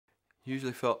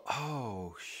usually felt,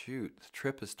 oh, shoot, the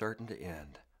trip is starting to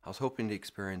end. I was hoping to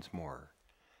experience more.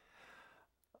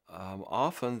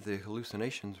 Often the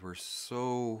hallucinations were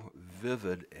so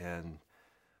vivid and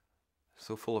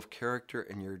so full of character,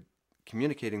 and you're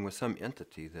communicating with some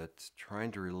entity that's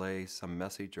trying to relay some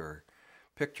message or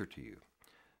picture to you,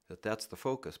 that's the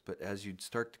focus. But as you'd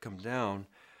start to come down,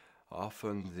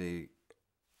 often the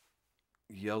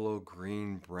yellow,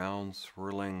 green, brown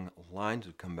swirling lines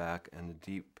would come back, and the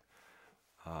deep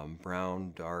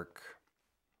brown, dark,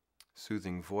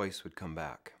 soothing voice would come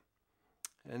back.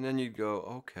 And then you'd go,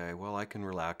 okay, well, I can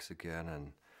relax again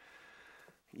and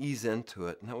ease into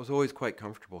it. And that was always quite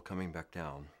comfortable coming back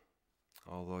down,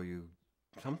 although you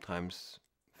sometimes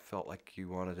felt like you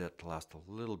wanted it to last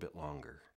a little bit longer.